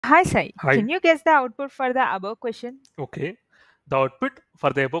Hi Sai, Hi. can you guess the output for the above question? Okay. The output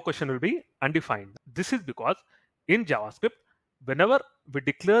for the above question will be undefined. This is because in JavaScript, whenever we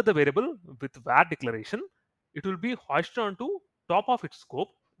declare the variable with var declaration, it will be hoisted onto top of its scope,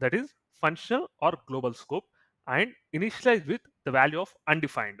 that is functional or global scope, and initialized with the value of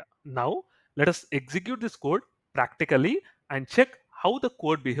undefined. Now, let us execute this code practically and check how the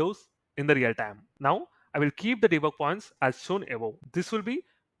code behaves in the real time. Now, I will keep the debug points as shown above. This will be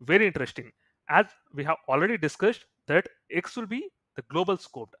very interesting as we have already discussed that X will be the global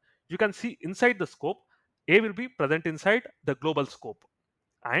scope. You can see inside the scope, A will be present inside the global scope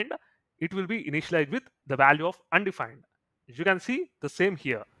and it will be initialized with the value of undefined. You can see the same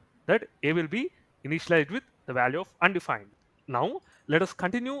here that A will be initialized with the value of undefined. Now let us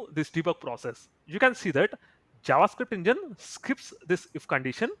continue this debug process. You can see that JavaScript engine skips this if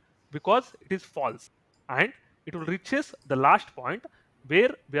condition because it is false and it will reaches the last point where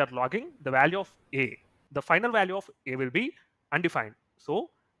we are logging the value of A. The final value of A will be undefined. So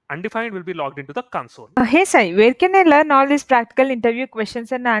undefined will be logged into the console. Hey Sai, where can I learn all these practical interview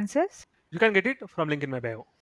questions and answers? You can get it from link in my bio.